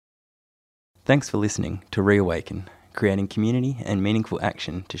Thanks for listening to Reawaken, creating community and meaningful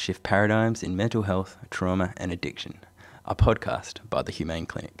action to shift paradigms in mental health, trauma and addiction, a podcast by the Humane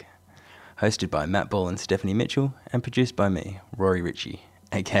Clinic. Hosted by Matt Ball and Stephanie Mitchell and produced by me, Rory Ritchie,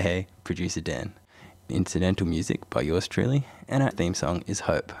 aka Producer Dan. Incidental music by yours truly, and our theme song is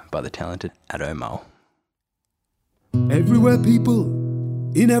Hope by the talented Ado Mole. Everywhere people,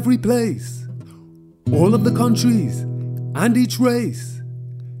 in every place, all of the countries and each race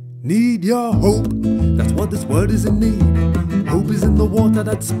need your hope. That's what this world is in need. Hope is in the water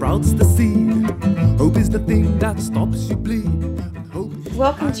that sprouts the seed. Hope is the thing that stops you bleed.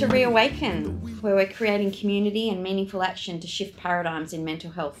 Welcome to Reawaken, where we're creating community and meaningful action to shift paradigms in mental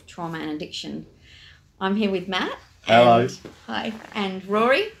health, trauma and addiction. I'm here with Matt. Hello. Hi. And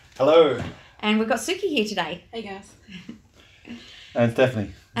Rory. Hello. And we've got Suki here today. Hey guys. And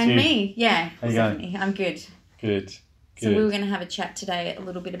Stephanie. And me, yeah. How you going? I'm good. Good. So we were going to have a chat today a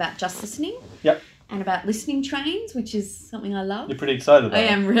little bit about just listening. Yep. And about listening trains, which is something I love. You're pretty excited about I it.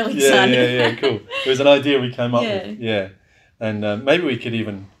 am really excited. Yeah, cool. It was an idea we came up Yeah. with. Yeah. And maybe we could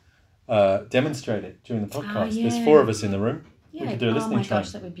even demonstrate it during the podcast. yeah. There's 4 of us in the room. Yeah. We could do a Oh listening my train.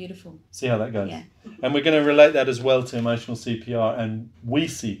 gosh, that would be beautiful. See how that goes. Yeah. And we're going to relate that as well to emotional CPR and We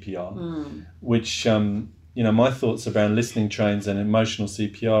CPR, which, my thoughts around listening trains and emotional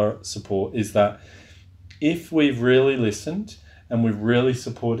CPR support is that if we've really listened and we've really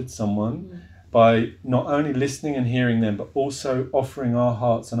supported someone by not only listening and hearing them, but also offering our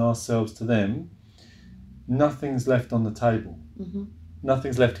hearts and ourselves to them, nothing's left on the table. Mm-hmm.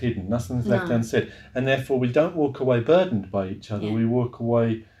 Nothing's left hidden. Nothing's left unsaid. And therefore, we don't walk away burdened by each other. Yeah. We walk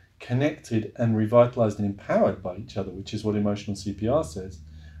away connected and revitalised and empowered by each other, which is what emotional CPR says.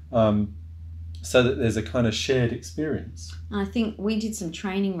 So that there's a kind of shared experience. I think we did some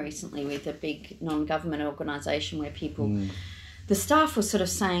training recently with a big non-government organisation where people, the staff was sort of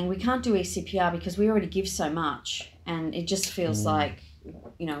saying, we can't do ECPR because we already give so much, and it just feels like,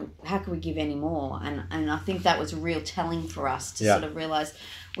 how can we give any more? And I think that was real telling for us to sort of realise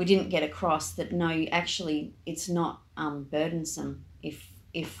we didn't get across that, no, actually it's not burdensome if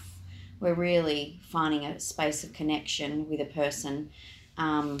we're really finding a space of connection with a person,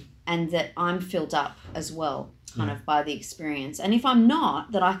 and that I'm filled up as well kind of by the experience. And if I'm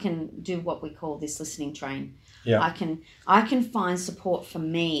not, that I can do what we call this listening train. Yeah. I can find support for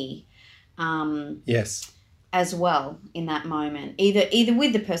me Yes. as well in that moment, either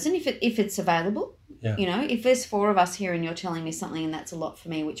with the person if it's available. Yeah. If there's 4 of us here and you're telling me something and that's a lot for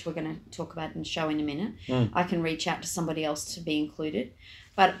me, which we're going to talk about and show in a minute, I can reach out to somebody else to be included.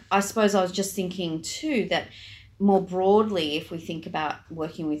 But I suppose I was just thinking too that more broadly, if we think about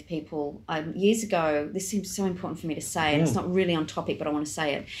working with people, years ago, this seems so important for me to say, and it's not really on topic, but I want to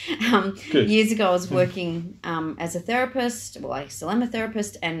say it. Years ago, I was working as a therapist. Well, I still am a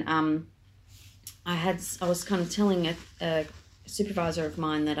therapist, and I was kind of telling a supervisor of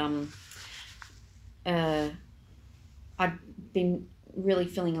mine that I'd been really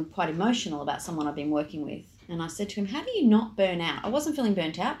feeling quite emotional about someone I've been working with, and I said to him, "How do you not burn out?" I wasn't feeling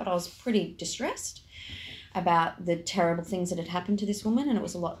burnt out, but I was pretty distressed about the terrible things that had happened to this woman, and it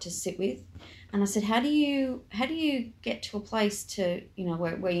was a lot to sit with. And I said, how do you get to a place to,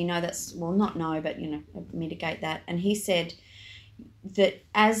 where that's, well, not know, but, mitigate that? And he said that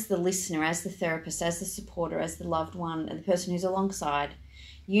as the listener, as the therapist, as the supporter, as the loved one, and the person who's alongside,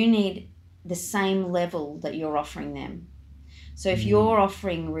 you need the same level that you're offering them. So if you're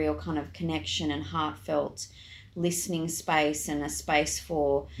offering real kind of connection and heartfelt listening space and a space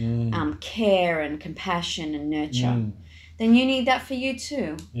for care and compassion and nurture, then you need that for you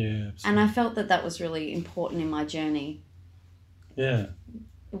too. Yeah, absolutely. And I felt that was really important in my journey. Yeah.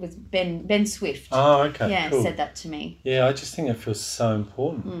 It was Ben Swift. Oh, okay. Yeah, cool. said that to me. Yeah, I just think it feels so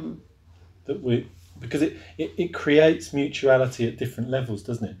important that because it creates mutuality at different levels,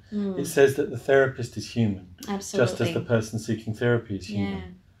 doesn't it? It says that the therapist is human. Absolutely. Just as the person seeking therapy is human. Yeah.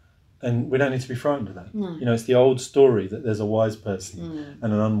 And we don't need to be frightened of that. No. It's the old story that there's a wise person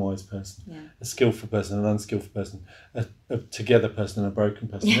and an unwise person, a skillful person and an unskillful person, a together person and a broken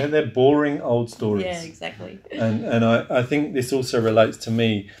person. They're boring old stories. Yeah, exactly. And I think this also relates to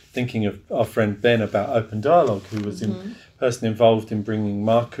me thinking of our friend Ben about open dialogue, who was person involved in bringing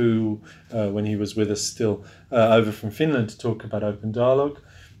Markku, when he was with us still, over from Finland to talk about open dialogue.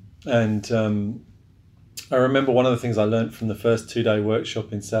 And I remember one of the things I learned from the first 2-day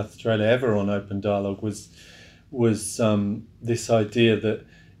workshop in South Australia ever on open dialogue was this idea that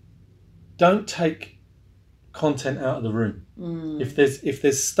don't take content out of the room. If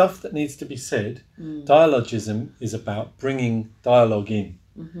there's stuff that needs to be said, dialogism is about bringing dialogue in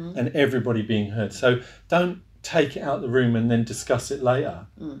and everybody being heard. So don't take it out of the room and then discuss it later.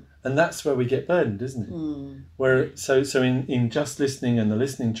 And that's where we get burdened, isn't it? Where so in just listening and the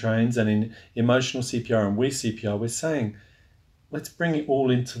listening trains, and in emotional CPR and we CPR, we're saying, let's bring it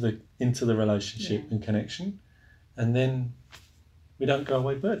all into the relationship and connection, and then we don't go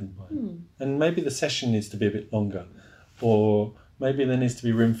away burdened by it. And maybe the session needs to be a bit longer, or maybe there needs to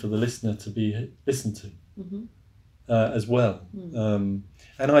be room for the listener to be listened to as well. And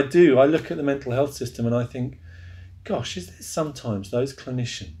I look at the mental health system and I think, gosh, is there sometimes those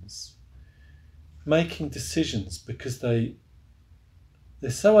clinicians making decisions because they're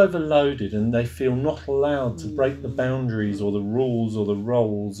so overloaded and they feel not allowed to break the boundaries or the rules or the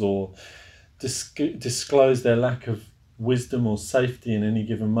roles or disclose their lack of wisdom or safety in any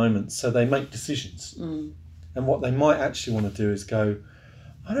given moment, so they make decisions. And what they might actually want to do is go,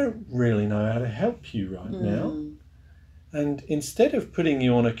 I don't really know how to help you right now. And instead of putting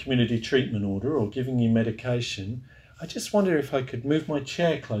you on a community treatment order or giving you medication, I just wonder if I could move my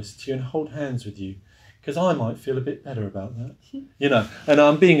chair closer to you and hold hands with you, because I might feel a bit better about that. You know, and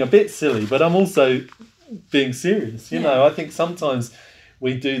I'm being a bit silly, but I'm also being serious. You know, I think sometimes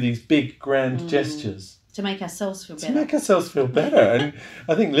we do these big, grand gestures. To make ourselves feel better. To make ourselves feel better. And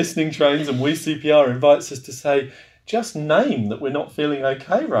I think listening trains and we CPR invites us to say, just name that we're not feeling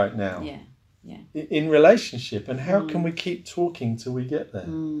okay right now. In relationship, and how can we keep talking till we get there?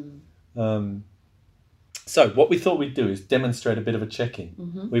 So what we thought we'd do is demonstrate a bit of a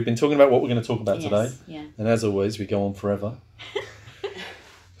check-in. We've been talking about what we're going to talk about today, and as always we go on forever.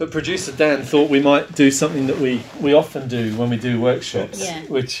 But producer Dan thought we might do something that we often do when we do workshops,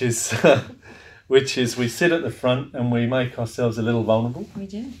 which is we sit at the front and we make ourselves a little vulnerable. We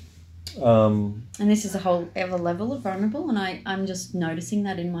do. And this is a whole other level of vulnerable, and I'm just noticing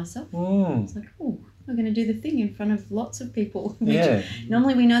that in myself. It's like, oh, we're going to do the thing in front of lots of people.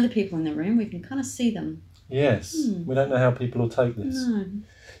 Normally we know the people in the room, we can kind of see them. Yes, we don't know how people will take this. No.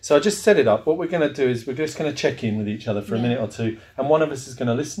 So I just set it up. What we're going to do is we're just going to check in with each other for a minute or two, and one of us is going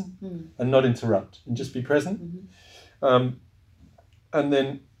to listen and not interrupt and just be present. And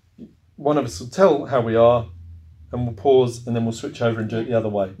then one of us will tell how we are, and we'll pause, and then we'll switch over and do it the other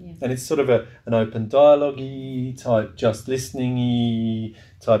way. And it's sort of an open dialogue-y type, just listening-y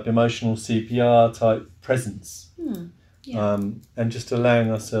type, emotional CPR type presence. And just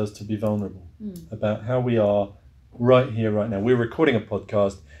allowing ourselves to be vulnerable about how we are right here, right now. We're recording a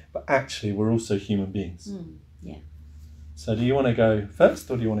podcast, but actually we're also human beings. So do you want to go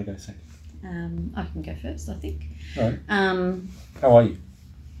first, or do you want to go second? I can go first, I think. All right. How are you?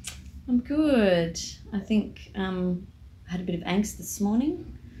 I'm good. I think I had a bit of angst this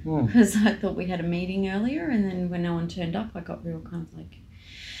morning because I thought we had a meeting earlier, and then when no one turned up, I got real kind of like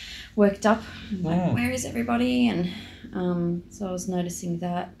worked up. Like, where is everybody? And so I was noticing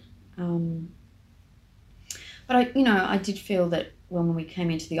that. But I did feel that when we came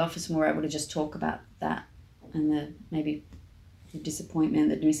into the office and we were able to just talk about that and maybe the disappointment,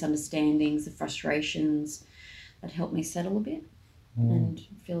 the misunderstandings, the frustrations, that helped me settle a bit and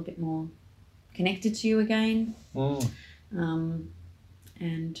feel a bit more connected to you again. I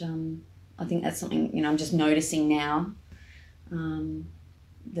think that's something, I'm just noticing now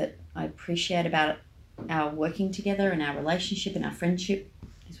that I appreciate about our working together and our relationship and our friendship,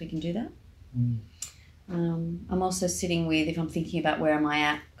 is we can do that. I'm also sitting with, if I'm thinking about where am I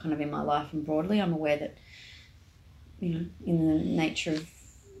at kind of in my life and broadly, I'm aware that, in the nature of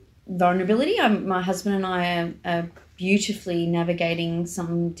vulnerability, my husband and I are beautifully navigating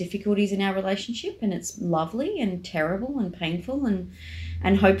some difficulties in our relationship, and it's lovely and terrible and painful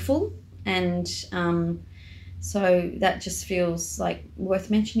and hopeful. And so that just feels like worth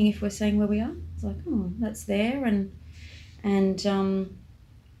mentioning if we're saying where we are. It's like, oh, that's there. And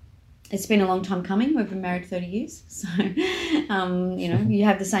it's been a long time coming. We've been married 30 years. So, you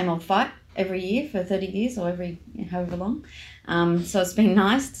have the same old fight every year for 30 years or however long. So it's been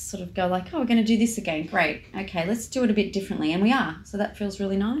nice to sort of go like, oh, we're going to do this again. Great. Okay, let's do it a bit differently. And we are. So that feels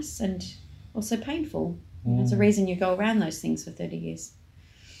really nice and also painful. There's a reason you go around those things for 30 years.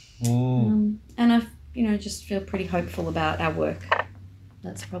 And I, just feel pretty hopeful about our work.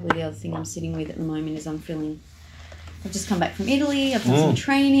 That's probably the other thing I'm sitting with at the moment is I've just come back from Italy. I've done some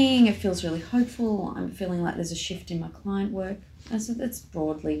training. It feels really hopeful. I'm feeling like there's a shift in my client work. And so that's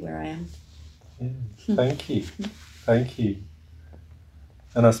broadly where I am. Yeah. Thank you. Thank you.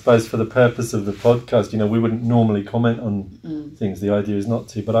 And I suppose for the purpose of the podcast, we wouldn't normally comment on things. The idea is not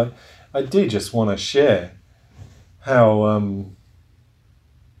to. But I do just want to share how...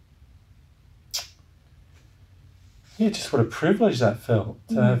 just what a privilege that felt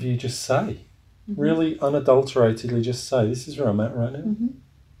to have you just say, really unadulteratedly just say, this is where I'm at right now.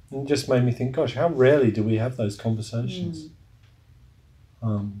 And it just made me think, gosh, how rarely do we have those conversations?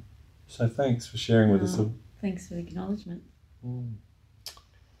 So thanks for sharing with us all. Thanks for the acknowledgement.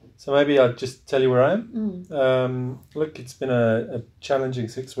 So maybe I'll just tell you where I am. Look, it's been a challenging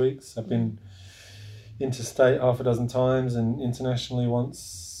 6 weeks. I've been interstate half a dozen times and internationally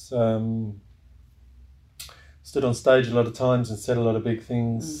once. Stood on stage a lot of times and said a lot of big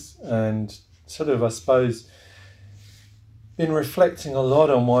things, and sort of, I suppose, been reflecting a lot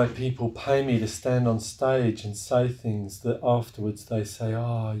on why people pay me to stand on stage and say things that afterwards they say,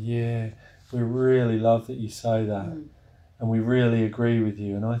 oh yeah, we really love that you say that, and we really agree with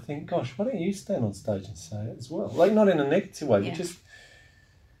you. And I think, gosh, why don't you stand on stage and say it as well? Like, not in a negative way, but just,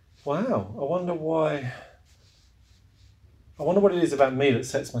 wow, I wonder why. I wonder what it is about me that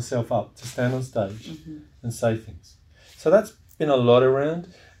sets myself up to stand on stage and say things. So that's been a lot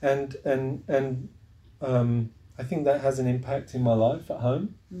around, and I think that has an impact in my life at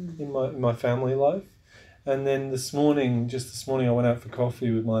home, in my family life. And then this morning, I went out for coffee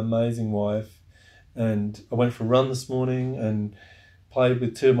with my amazing wife, and I went for a run this morning and played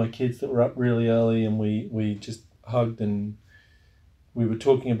with 2 of my kids that were up really early, and we just hugged, and we were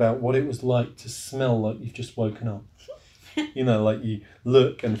talking about what it was like to smell like you've just woken up. You know, like you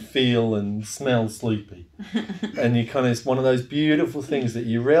look and feel and smell sleepy. And you kind of, it's one of those beautiful things that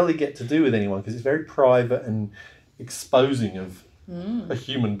you rarely get to do with anyone, because it's very private and exposing of a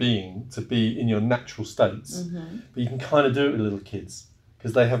human being to be in your natural states. But you can kind of do it with little kids,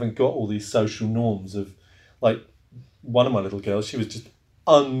 because they haven't got all these social norms of, like, one of my little girls, she was just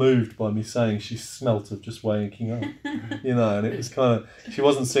unmoved by me saying she smelt of just waking up, you know, and it was kind of, she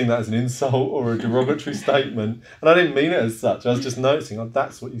wasn't seeing that as an insult or a derogatory statement, and I didn't mean it as such. I was just noticing, oh,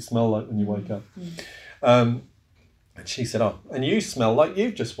 that's what you smell like when you wake up. And she said, oh, and you smell like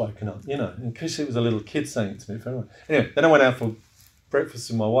you've just woken up, you know, and because it was a little kid saying it to me. Anyway, then I went out for breakfast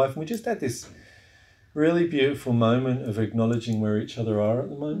with my wife, and we just had this really beautiful moment of acknowledging where each other are at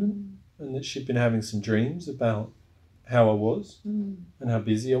the moment, and that she'd been having some dreams about how I was and how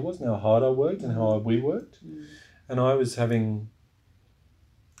busy I was and how hard I worked and how we worked. And I was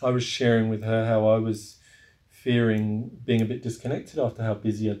sharing with her how I was fearing being a bit disconnected after how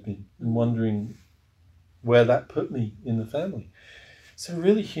busy I'd been, and wondering where that put me in the family. So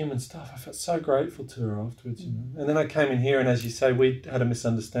really human stuff. I felt so grateful to her afterwards, you know. And then I came in here, and as you say, we had a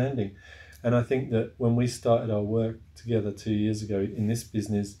misunderstanding. And I think that when we started our work together 2 years ago in this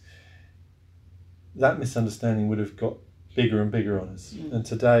business, that misunderstanding would have got bigger and bigger on us. And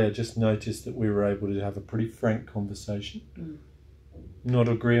today I just noticed that we were able to have a pretty frank conversation, not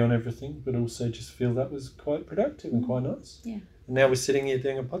agree on everything, but also just feel that was quite productive and quite nice. And now we're sitting here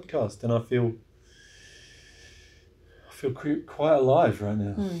doing a podcast, and I feel quite alive right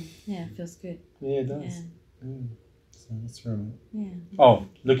now. Yeah, it feels good. Yeah, it does. So that's where I'm at. Yeah. Oh,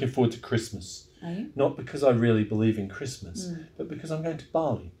 looking forward to Christmas. Are you? Not because I really believe in Christmas, but because I'm going to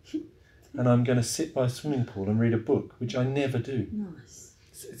Bali. And I'm going to sit by a swimming pool and read a book, which I never do. Nice.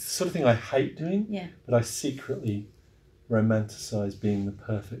 It's the sort of thing I hate doing, but I secretly romanticize being the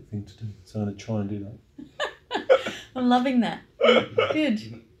perfect thing to do. So I'm going to try and do that. I'm loving that.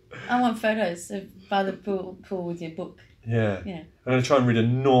 Good. I want photos of by the pool with your book. Yeah. I'm going to try and read a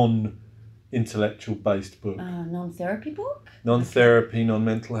non-intellectual based book. Non-therapy book? Non-therapy,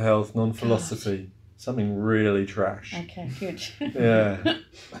 non-mental health, non-philosophy. Something really trash. Okay, good. Yeah.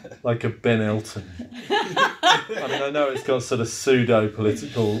 Like a Ben Elton. I mean, I know it's got sort of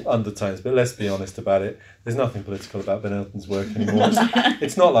pseudo-political undertones, but let's be honest about it. There's nothing political about Ben Elton's work anymore.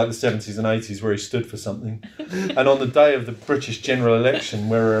 It's not like the 70s and 80s where he stood for something. And on the day of the British general election,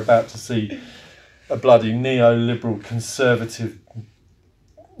 where we're about to see a bloody neoliberal conservative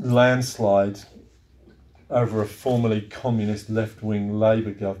landslide over a formerly communist left-wing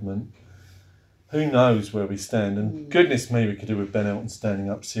Labour government, who knows where we stand? And goodness me, we could do with Ben Elton standing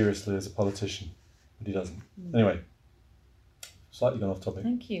up seriously as a politician, but he doesn't. Anyway, slightly gone off topic.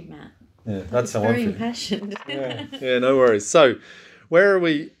 Thank you, Matt. Yeah, that's how I'm very feeling. impassioned. Yeah, no worries. So, where are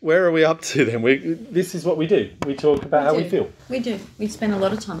we up to then? This is what we do. We talk about how we feel. We do. We spend a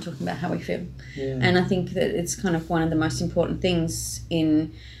lot of time talking about how we feel, and I think that it's kind of one of the most important things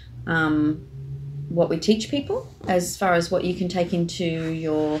in what we teach people, as far as what you can take into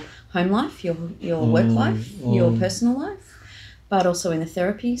your home life, your work life, your personal life, but also in the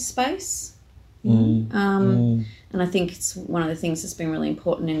therapy space. And I think it's one of the things that's been really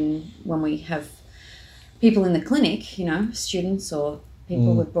important when we have people in the clinic, you know, students or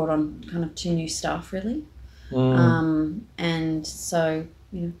people we've brought on kind of 2 new staff really. And so,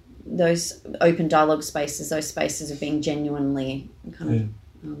 you know, those open dialogue spaces, those spaces of being genuinely kind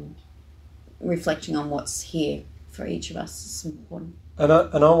of reflecting on what's here for each of us is important.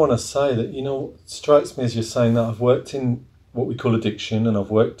 And I want to say that, you know, it strikes me as you're saying that I've worked in what we call addiction, and I've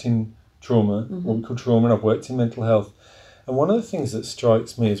worked in trauma, what we call trauma, and I've worked in mental health. And one of the things that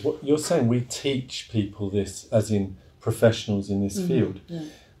strikes me is what you're saying, we teach people this, as in professionals in this field. Yeah.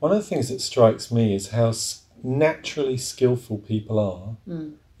 One of the things that strikes me is how naturally skillful people are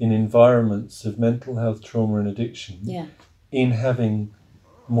in environments of mental health, trauma and addiction in having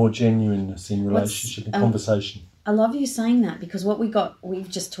more genuineness in relationship and conversation. I love you saying that, because we've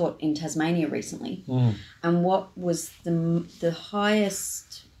just taught in Tasmania recently, and what was the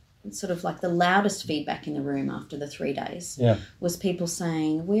highest, sort of like the loudest feedback in the room after the 3 days was people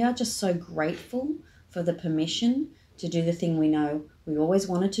saying, we are just so grateful for the permission to do the thing we know we always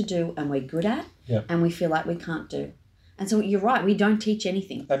wanted to do and we're good at, and we feel like we can't do. And so you're right, we don't teach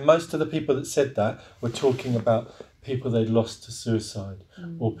anything. And most of the people that said that were talking about people they'd lost to suicide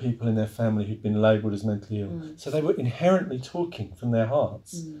or people in their family who'd been labelled as mentally ill. So they were inherently talking from their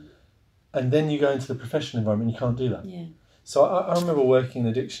hearts. And then you go into the professional environment and you can't do that. Yeah. So I remember working in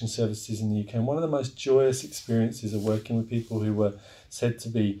addiction services in the UK, and one of the most joyous experiences of working with people who were said to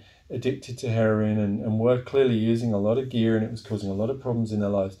be addicted to heroin and were clearly using a lot of gear, and it was causing a lot of problems in their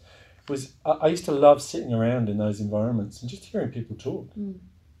lives, was I used to love sitting around in those environments and just hearing people talk.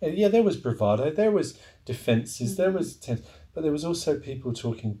 Yeah, there was bravado, there was defences, there was tense, but there was also people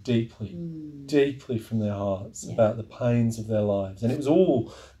talking deeply from their hearts about the pains of their lives. And it was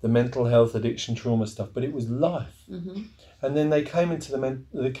all the mental health, addiction, trauma stuff, but it was life. And then they came into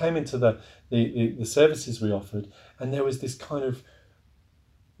the services we offered, and there was this kind of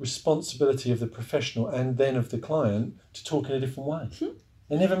responsibility of the professional and then of the client to talk in a different way.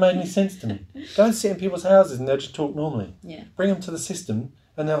 It never made any sense to me. Go and sit in people's houses and they'll just talk normally. Bring them to the system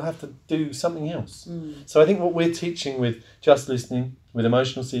and they'll have to do something else. So I think what we're teaching with Just Listening, with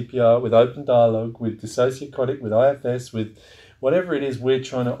emotional CPR, with open dialogue, with dissociacotic, with IFS, with whatever it is we're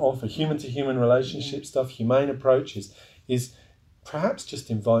trying to offer, human-to-human relationship stuff, humane approaches, is perhaps just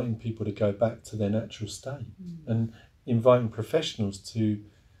inviting people to go back to their natural state and inviting professionals to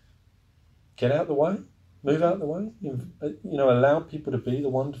get out the way, move out the way, allow people to be the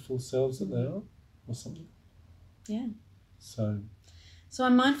wonderful selves that they are, or something. Yeah. So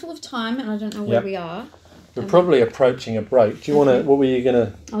I'm mindful of time, and I don't know where we are. We're probably approaching a break. Do you want to, what were you going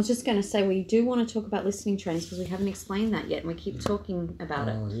to? I was just going to say, we do want to talk about listening trains, because we haven't explained that yet, and we keep talking about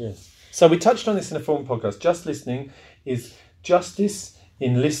it. Yes. So we touched on this in a former podcast. Just Listening is justice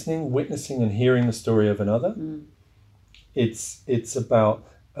in listening, witnessing and hearing the story of another. It's about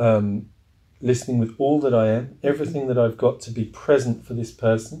listening with all that I am, everything that I've got, to be present for this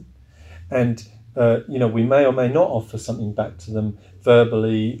person. And, we may or may not offer something back to them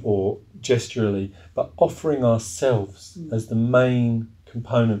verbally or gesturally, but offering ourselves as the main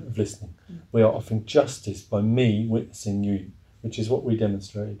component of listening. We are offering justice by me witnessing you, which is what we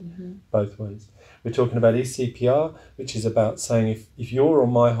demonstrated both ways. We're talking about ECPR, which is about saying if your or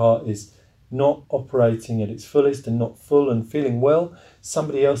my heart is not operating at its fullest and not full and feeling well,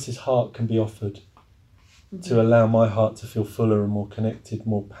 somebody else's heart can be offered to allow my heart to feel fuller and more connected,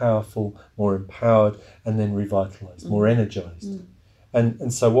 more powerful, more empowered, and then revitalised, more energised.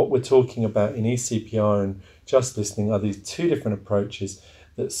 And so what we're talking about in ECPR and Just Listening are these two different approaches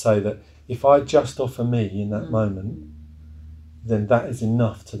that say that if I just offer me in that moment, then that is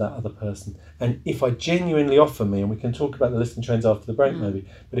enough to that other person. And if I genuinely offer me, and we can talk about the listening trains after the break maybe,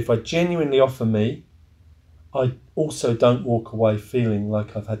 but if I genuinely offer me, I also don't walk away feeling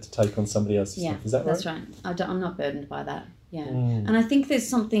like I've had to take on somebody else's stuff. Is that right? That's right. I'm not burdened by that. Yeah. And I think there's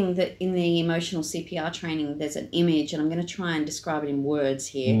something that in the emotional CPR training, there's an image, and I'm going to try and describe it in words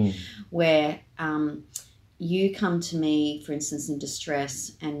here, where you come to me, for instance, in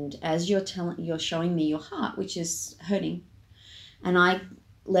distress, and as you're showing me your heart, which is hurting, and I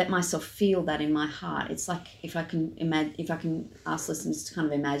let myself feel that in my heart. It's like if I can ask listeners to kind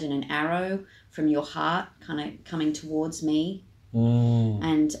of imagine an arrow from your heart kind of coming towards me,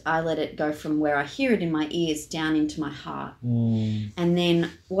 and I let it go from where I hear it in my ears down into my heart. And then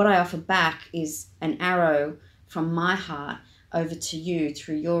what I offer back is an arrow from my heart over to you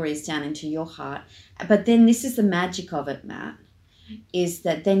through your ears down into your heart. But then this is the magic of it, Matt, is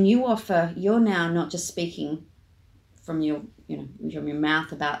that then you're now not just speaking from your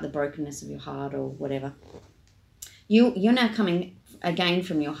mouth about the brokenness of your heart or whatever. You're now coming again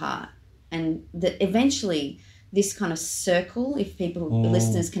from your heart, and eventually this kind of circle, if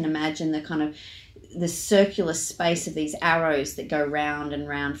listeners can imagine the kind of the circular space of these arrows that go round and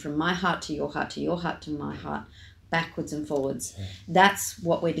round from my heart to your heart to your heart to my heart, backwards and forwards. That's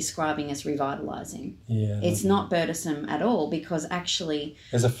what we're describing as revitalizing. It's not burdensome at all, because actually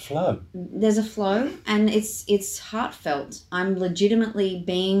there's a flow. And it's heartfelt. I'm legitimately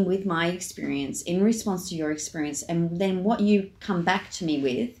being with my experience in response to your experience, and then what you come back to me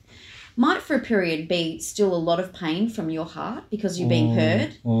with might for a period be still a lot of pain from your heart because you're being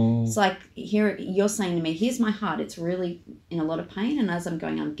heard. It's like, here you're saying to me, here's my heart, it's really in a lot of pain, and as I'm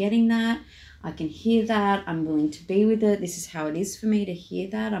going, I'm getting that, I can hear that, I'm willing to be with it, this is how it is for me to hear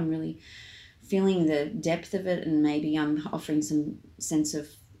that, I'm really feeling the depth of it, and maybe I'm offering some sense of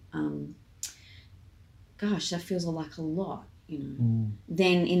gosh, that feels like a lot, you know.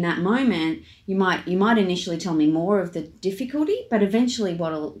 Then in that moment, you might initially tell me more of the difficulty, but eventually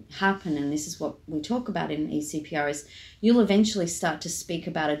what'll happen, and this is what we talk about in ECPR, is you'll eventually start to speak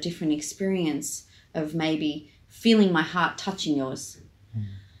about a different experience of maybe feeling my heart touching yours.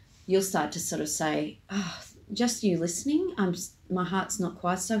 You'll start to sort of say, oh, just you listening, my heart's not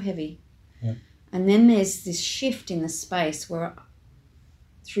quite so heavy. And then there's this shift in the space where,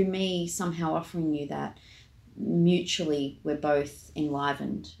 through me somehow offering you that, mutually we're both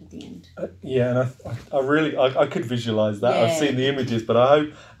enlivened at the end. And I really could visualize that. I've seen the images, but I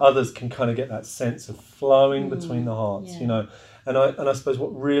hope others can kind of get that sense of flowing between the hearts, you know. And I suppose what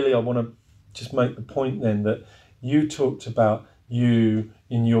really I want to just make the point then, that you talked about you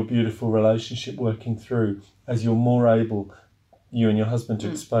in your beautiful relationship working through as you're more able, you and your husband, to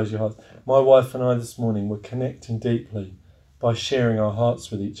expose your hearts. My wife and I this morning were connecting deeply by sharing our hearts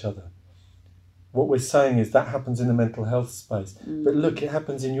with each other. What we're saying is that happens in the mental health space. But look, it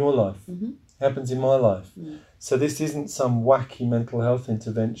happens in your life. It happens in my life. So this isn't some wacky mental health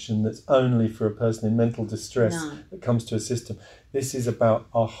intervention that's only for a person in mental distress that comes to a system. This is about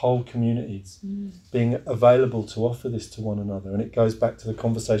our whole communities being available to offer this to one another. And it goes back to the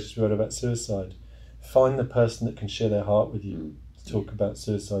conversations we had about suicide. Find the person that can share their heart with you to talk about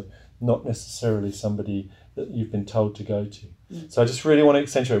suicide, not necessarily somebody that you've been told to go to. So I just really want to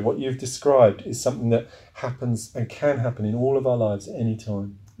accentuate what you've described is something that happens and can happen in all of our lives at any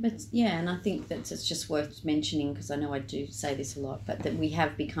time. But yeah, and I think that it's just worth mentioning, because I know I do say this a lot, but that we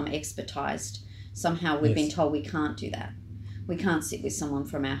have become expertised. Somehow we've been told we can't do that. We can't sit with someone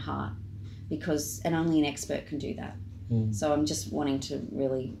from our heart, and only an expert can do that. So I'm just wanting to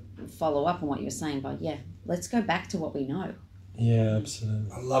really follow up on what you were saying by, let's go back to what we know. Yeah, absolutely.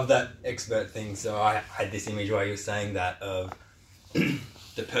 I love that expert thing. So I had this image while you were saying that of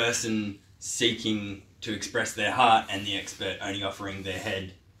the person seeking to express their heart and the expert only offering their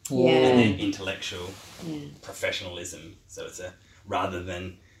head and their intellectual professionalism. So it's rather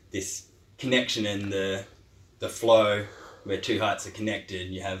than this connection and the flow where two hearts are connected,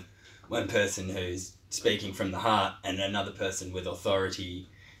 you have one person who's speaking from the heart and another person with authority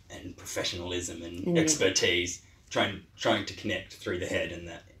and professionalism and expertise trying to connect through the head, and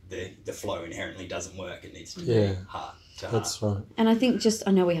that the flow inherently doesn't work. It needs to be heart to heart. That's right. And I think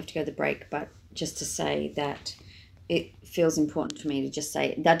I know we have to go to the break, but just to say that it feels important to me to just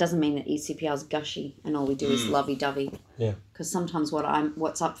say that doesn't mean that ECPR is gushy and all we do is lovey-dovey. Yeah. Because sometimes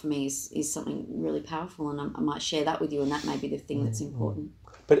what's up for me is something really powerful, and I might share that with you, and that may be the thing that's important.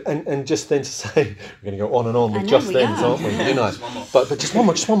 But and just then to say, we're going to go on and on with just thens, aren't we? You know, but just one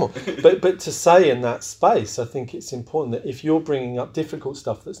more. But to say in that space, I think it's important that if you're bringing up difficult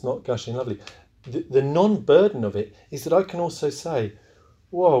stuff that's not gushy and lovely, the non-burden of it is that I can also say,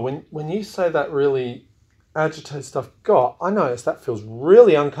 whoa, when you say that really agitated stuff, God, I notice that feels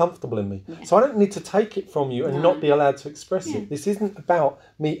really uncomfortable in me. So I don't need to take it from you and not be allowed to express it. This isn't about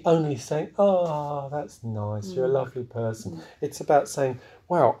me only saying, oh, that's nice, you're a lovely person. It's about saying,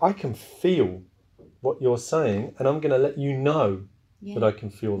 wow, I can feel what you're saying, and I'm going to let you know that I can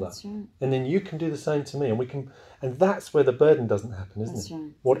feel that. Right. And then you can do the same to me, and that's where the burden doesn't happen, isn't it?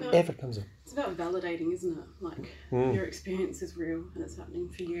 Right. Whatever comes up. It's about validating, isn't it? Like, your experience is real and it's happening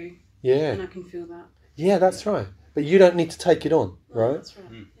for you. Yeah. And I can feel that. Yeah, that's right. But you don't need to take it on, right? That's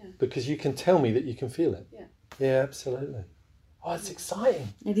right. Yeah. Because you can tell me that you can feel it. Yeah. Yeah, absolutely. Oh, it's exciting.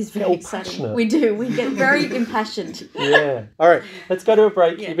 It is very exciting. Passionate. We do. We get very impassioned. Yeah. All right, let's go to a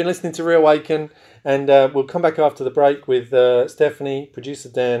break. You've been listening to Reawaken, and we'll come back after the break with Stephanie, producer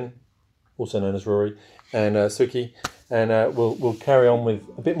Dan, also known as Rory, and Suki, and we'll carry on with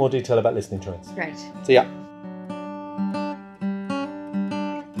a bit more detail about listening trains. Great. See ya.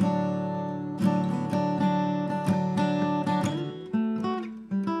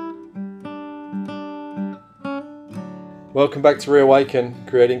 Welcome back to Reawaken,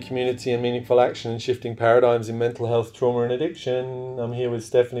 creating community and meaningful action and shifting paradigms in mental health, trauma and addiction. I'm here with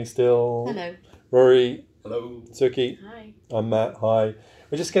Stephanie still. Hello. Rory. Hello. Suki. Hi. I'm Matt. Hi.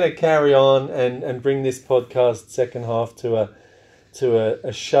 we're just going to carry on and bring this podcast second half to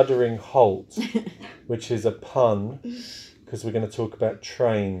a shuddering halt, which is a pun, because we're going to talk about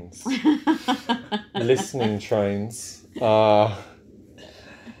trains, listening trains.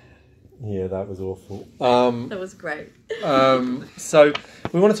 Yeah, that was awful. That was great. So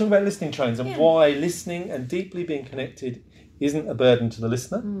we want to talk about listening trains and why listening and deeply being connected isn't a burden to the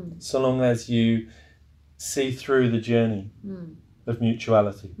listener, so long as you see through the journey of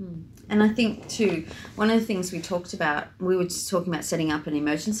mutuality. And I think too, one of the things we talked about, we were just talking about setting up an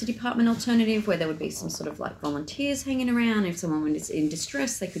emergency department alternative where there would be some sort of like volunteers hanging around. If someone was in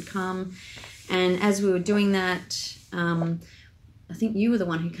distress, they could come. And as we were doing that, I think you were the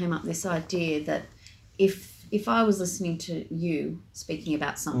one who came up with this idea that if I was listening to you speaking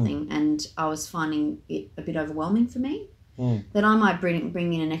about something and I was finding it a bit overwhelming for me, that I might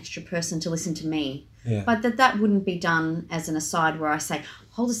bring in an extra person to listen to me. Yeah. But that wouldn't be done as an aside where I say,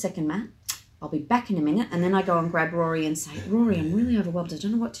 hold a second, Matt, I'll be back in a minute. And then I go and grab Rory and say, Rory, I'm really overwhelmed. I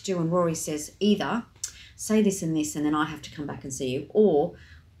don't know what to do. And Rory says, either say this and this and then I have to come back and see you. Or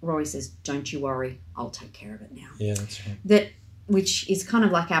Rory says, don't you worry, I'll take care of it now. Yeah, that's right. Which is kind of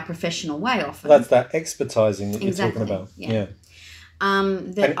like our professional way often. That's that expertising that Exactly, you're talking about. yeah.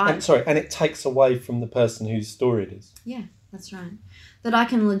 And it takes away from the person whose story it is. Yeah, that's right. That I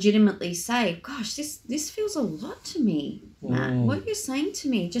can legitimately say, gosh, this feels a lot to me, Matt. What you're saying to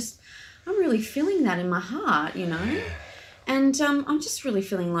me, I'm really feeling that in my heart, you know? And I'm just really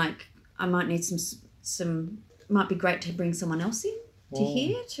feeling like I might need some might be great to bring someone else in to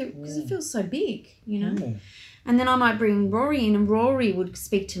hear, because it feels so big, you know? Yeah. And then I might bring Rory in and Rory would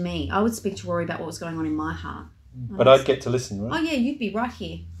speak to me. I would speak to Rory about what was going on in my heart. But I'd get to listen, right? Oh, yeah, you'd be right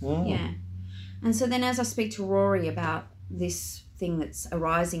here. Yeah. And so then as I speak to Rory about this thing that's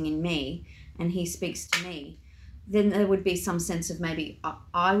arising in me and he speaks to me, then there would be some sense of maybe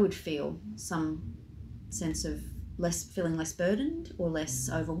I would feel some sense of feeling less burdened or less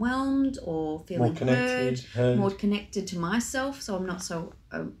overwhelmed or feeling heard. More connected to myself, so I'm not so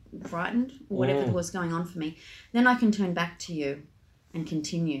frightened or whatever was going on for me. Then I can turn back to you and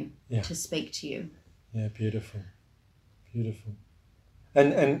continue to speak to you. Yeah, beautiful.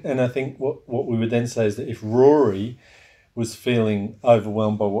 And I think what we would then say is that if Rory was feeling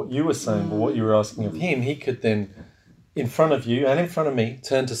overwhelmed by what you were saying, by what you were asking of him, he could then, in front of you and in front of me,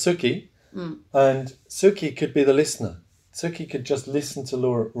 turn to Suki, and Suki could be the listener. Suki could just listen to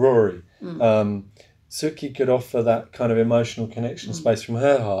Rory. Suki could offer that kind of emotional connection space from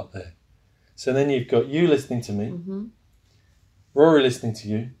her heart there. So then you've got you listening to me, Rory listening to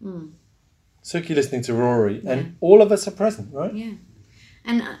you, Suki listening to Rory, and all of us are present, right? Yeah.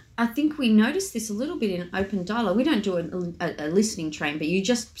 And I think we notice this a little bit in open dialogue. We don't do a listening train, but you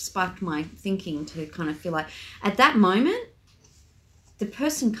just sparked my thinking to kind of feel like at that moment, the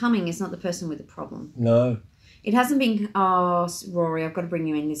person coming is not the person with the problem. No. It hasn't been, oh, Rory, I've got to bring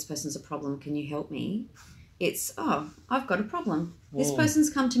you in. This person's a problem. Can you help me? It's, oh, I've got a problem. This person's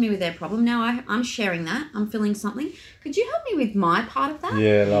come to me with their problem. Now I'm sharing that. I'm feeling something. Could you help me with my part of that?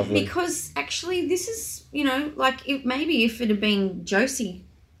 Yeah, lovely. Because actually this is, like maybe if it had been Josie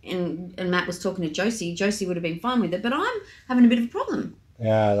and Matt was talking to Josie would have been fine with it. But I'm having a bit of a problem.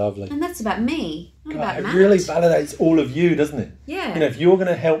 Yeah, lovely. And that's about me, not about it Matt. really validates all of you, doesn't it? Yeah. If you're going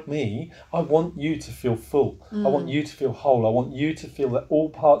to help me, I want you to feel full. I want you to feel whole. I want you to feel that all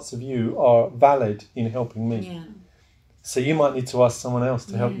parts of you are valid in helping me. Yeah. So you might need to ask someone else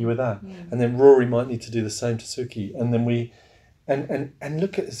to help you with that. Yeah. And then Rory might need to do the same to Suki. And then we, and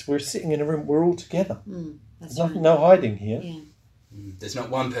look at this, we're sitting in a room, we're all together. That's There's right. no hiding here. Yeah. There's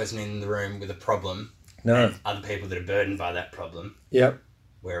not one person in the room with a problem. No. And other people that are burdened by that problem. Yep.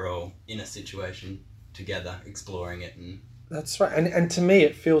 We're all in a situation together, exploring it. And that's right. And to me,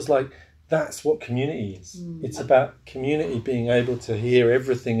 it feels like that's what community is. It's about community being able to hear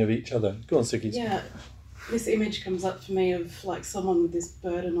everything of each other. Go on, Suki. Yeah. This image comes up for me of like someone with this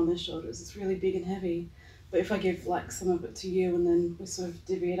burden on their shoulders. It's really big and heavy. But if I give like some of it to you and then we sort of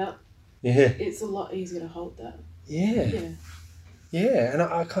divvy it up, it's a lot easier to hold that. Yeah. Yeah, and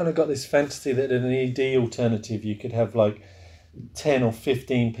I kind of got this fantasy that in an ED alternative you could have like 10 or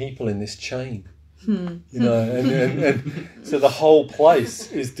 15 people in this chain. And so the whole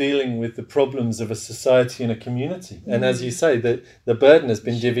place is dealing with the problems of a society and a community. And as you say, the burden has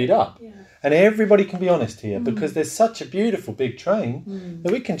been divvied up. Yeah. And everybody can be honest here because there's such a beautiful big train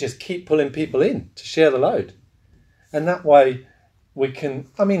that we can just keep pulling people in to share the load. And that way we can,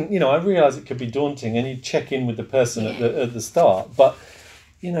 I realise it could be daunting and you check in with the person at the start, but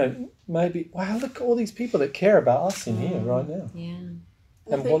maybe, wow, look at all these people that care about us in here right now. Yeah.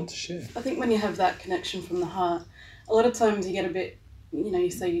 And want to share. I think when you have that connection from the heart, a lot of times you get a bit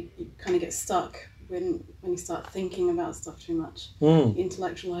you say you kind of get stuck when you start thinking about stuff too much,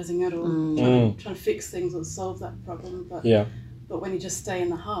 intellectualizing it, or trying to fix things or solve that problem. But when you just stay in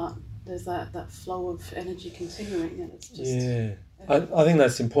the heart, there's that flow of energy continuing, and it's just I think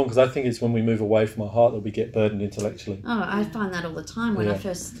that's important, because I think it's when we move away from our heart that we get burdened intellectually. Oh, I find that all the time. When I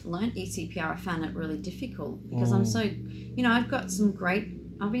first learned ECPR, I found it really difficult because I'm so, I've got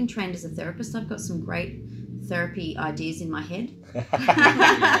I've been trained as a therapist. I've got some great therapy ideas in my head.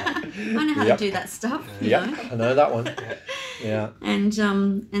 I know how to do that stuff. I know that one. Yeah.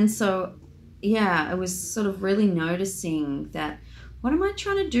 And so, I was sort of really noticing that, what am I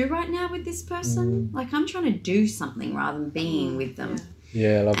trying to do right now with this person? Like, I'm trying to do something rather than being with them.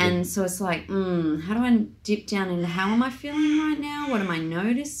 Yeah, lovely. And so it's like, how do I dip down into how am I feeling right now? What am I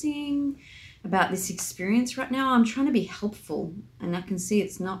noticing about this experience right now? I'm trying to be helpful, and I can see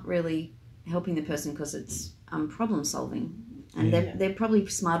it's not really helping the person because it's problem solving. And they're probably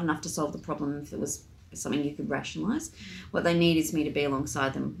smart enough to solve the problem if it was something you could rationalise. What they need is me to be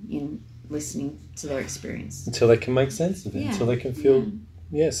alongside them in listening to their experience until they can make sense of it, until they can feel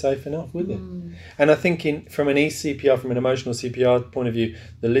safe enough with it. And I think from an ECPR, from an emotional CPR point of view,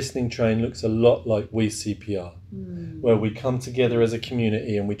 the listening train looks a lot like We CPR, where we come together as a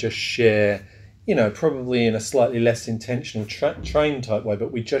community and we just share, probably in a slightly less intentional train type way,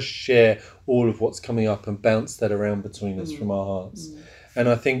 but we just share all of what's coming up and bounce that around between us from our hearts. And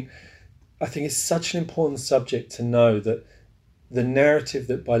I think it's such an important subject to know that the narrative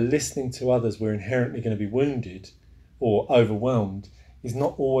that by listening to others we're inherently going to be wounded or overwhelmed is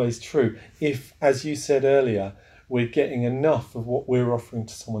not always true. If, as you said earlier, we're getting enough of what we're offering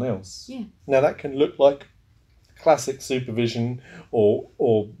to someone else. Yeah. Now that can look like classic supervision or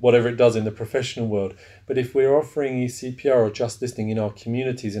whatever it does in the professional world. But if we're offering ECPR or just listening in our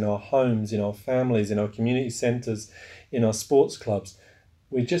communities, in our homes, in our families, in our community centres, in our sports clubs,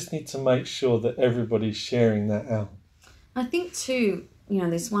 we just need to make sure that everybody's sharing that out. I think too,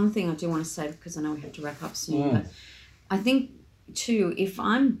 there's one thing I do want to say, because I know we have to wrap up soon, but I think too, if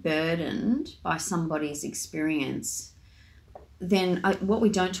I'm burdened by somebody's experience, then what we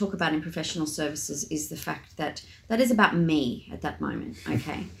don't talk about in professional services is the fact that is about me at that moment,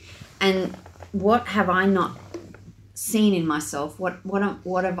 okay? And what have I not seen in myself? What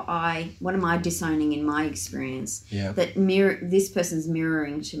am I disowning in my experience that this person's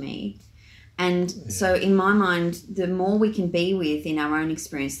mirroring to me? And so in my mind, the more we can be within our own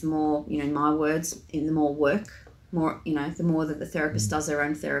experience, the more, in my words, the more work, the more that the therapist does their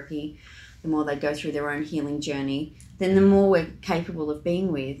own therapy, the more they go through their own healing journey, then the more we're capable of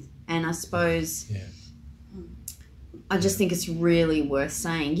being with. And I suppose, I just think it's really worth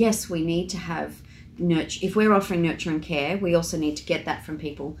saying, yes, we need to have nurture. If we're offering nurture and care, we also need to get that from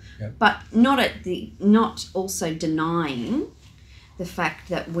people, but not also denying the fact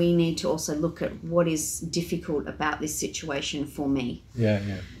that we need to also look at what is difficult about this situation for me.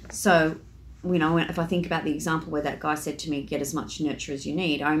 So, if I think about the example where that guy said to me, get as much nurture as you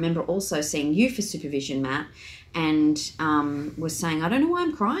need, I remember also seeing you for supervision, Matt, and was saying, I don't know why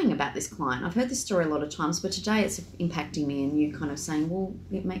I'm crying about this client. I've heard this story a lot of times, but today it's impacting me, and you kind of saying, well,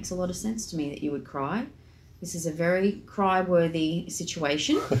 it makes a lot of sense to me that you would cry. This is a very cry-worthy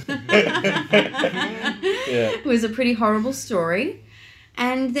situation. It was a pretty horrible story.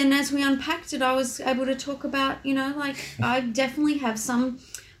 And then as we unpacked it, I was able to talk about, I definitely have some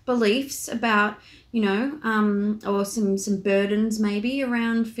beliefs about, or some burdens maybe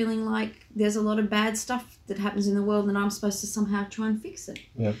around feeling like there's a lot of bad stuff that happens in the world and I'm supposed to somehow try and fix it.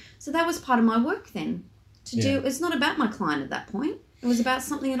 So that was part of my work then. It's not about my client at that point. It was about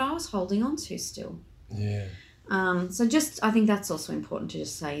something that I was holding on to still. So I think that's also important to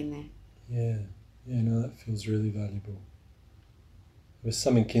just say in there. That feels really valuable. There was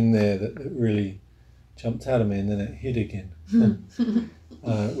something in there that really jumped out of me, and then it hid again.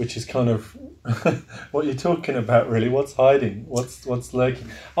 Which is kind of what you're talking about, really. What's hiding? What's lurking?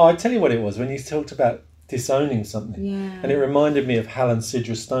 Oh, I tell you what it was, when you talked about disowning something. And it reminded me of Hal and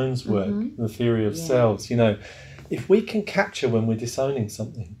Sidra Stone's work, The Theory of Selves. If we can capture when we're disowning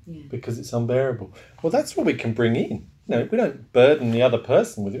something because it's unbearable, well, that's what we can bring in. We don't burden the other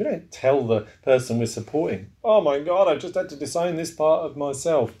person with it. We don't tell the person we're supporting, oh my God, I just had to disown this part of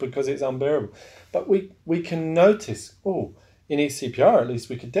myself because it's unbearable. But we can notice, in ECPR at least,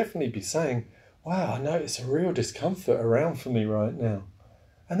 we could definitely be saying, wow, I notice a real discomfort around for me right now.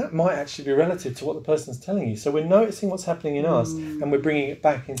 And that might actually be relative to what the person's telling you. So we're noticing what's happening in us and we're bringing it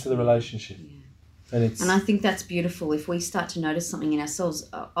back into the relationship. And I think that's beautiful. If we start to notice something in ourselves,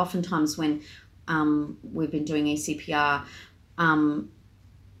 oftentimes when we've been doing ECPR,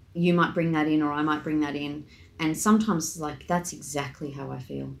 you might bring that in or I might bring that in. And sometimes, like, that's exactly how I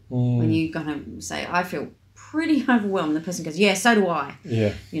feel. When you're going to say, I feel pretty overwhelmed, the person goes, yeah, so do I.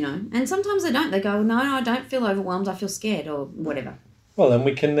 Yeah. You know, and sometimes they don't. They go, no, I don't feel overwhelmed. I feel scared or whatever. Well, then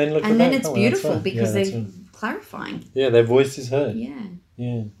we can then look at that. And then it's right. beautiful because yeah, they're clarifying. Yeah, their voice is heard. Yeah.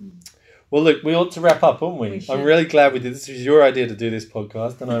 Yeah. Well, look, we ought to wrap up, aren't we? I'm really glad we did this. It was your idea to do this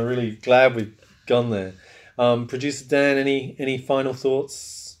podcast, and I'm really glad we've gone there. Producer Dan, any final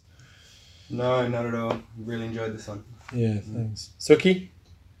thoughts? No, not at all. Really enjoyed this one. Yeah, thanks. Suki?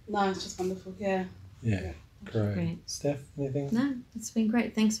 No, it's just wonderful. Yeah. Yeah. Great. Steph, anything? No, it's been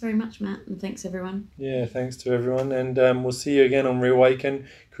great. Thanks very much, Matt, and thanks everyone. Yeah, thanks to everyone, and we'll see you again on Reawaken,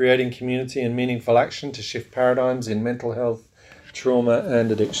 creating community and meaningful action to shift paradigms in mental health, trauma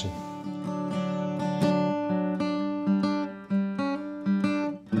and addiction.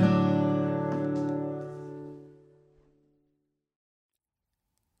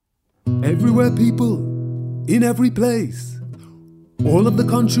 Everywhere people, in every place, all of the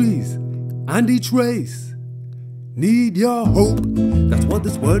countries and each race need your hope. That's what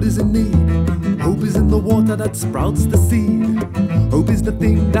this world is in need. Hope is in the water that sprouts the seed. Hope is the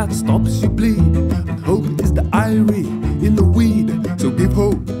thing that stops you bleed. And hope is the irie in the weed. So give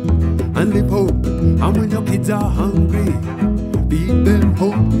hope and live hope. And when your kids are hungry, feed them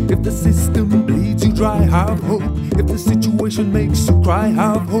hope. If the system bleeds you dry, have hope. If the situation makes you cry,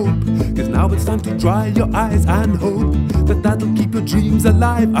 have hope. Cause now it's time to dry your eyes and hope that that'll keep your dreams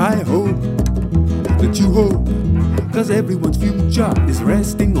alive. I hope that you hope, cause everyone's future is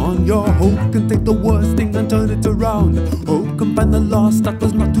resting on your hope. Can take the worst thing and turn it around. Hope can find the lost that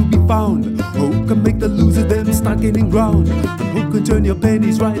was not to be found. Hope can make the loser them start gaining ground. And hope can turn your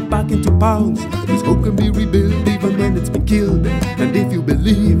pennies right back into pounds. Cause hope can be rebuilt even when it's been killed. And if you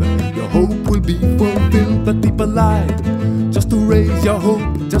believe, your hope will be fulfilled. But people lied just to raise your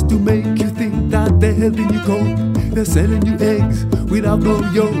hope, just to make you think that they're helping you cope. They're selling you eggs without no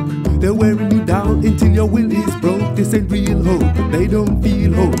yolk. They're wearing you down until your will is broke. This ain't real hope, they don't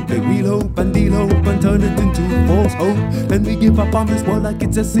feel hope. They real hope and deal hope and turn it into false hope. Then we give up on this world like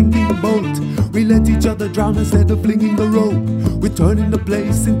it's a sinking boat. We let each other drown instead of flinging the rope. We're turning the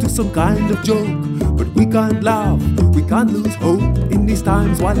place into some kind of joke. But we can't laugh, we can't lose hope in these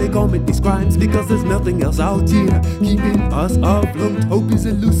times while they commit these crimes. Because there's nothing else out here keeping us afloat. Hope is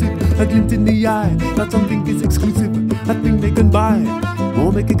elusive, a glint in the eye, that something is exclusive, a thing they can buy.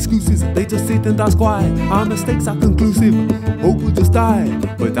 Won't make excuses, they just sit and ask why. Our mistakes are conclusive, hope will just die.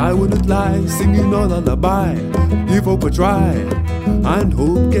 But I wouldn't lie, singing a lullaby. Give hope a try, and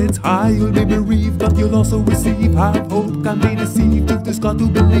hope gets high. You'll be bereaved, but you'll also receive. Have hope, can't be deceived. You've just got to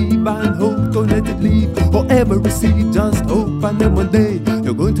believe, and hope, don't let it leave or ever recede. Just hope, and then one day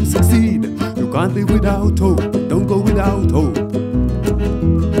you're going to succeed. You can't live without hope, don't go without hope.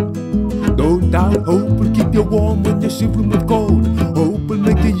 Don't doubt, hope will keep you warm when you're shivering with cold. Hope will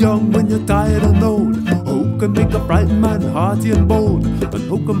make you young when you're tired and old. Hope can make a frightened man hearty and bold. And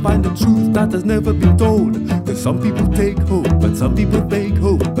hope can find the truth that has never been told. Cause some people take hope, but some people fake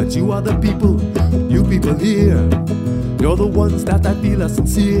hope. But you are the people, you people here. You're the ones that I feel are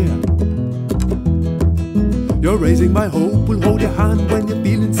sincere. You're raising my hope, will hold your hand when you're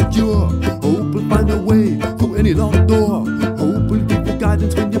feeling secure. Hope will find a way through any locked door. Hope will give you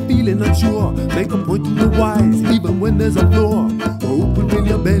guidance when you're feeling unsure. Make a point to the wise, even when there's a flaw. Hope will fill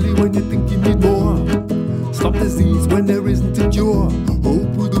your belly when you think you need more. Stop disease when there isn't a cure.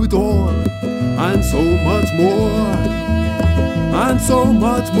 Hope will do it all, and so much more. And so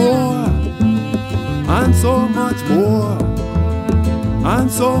much more. And so much more. And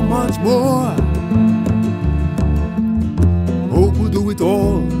so much more. Hope will do it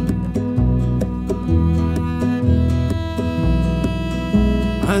all,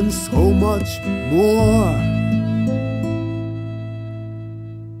 and so much more.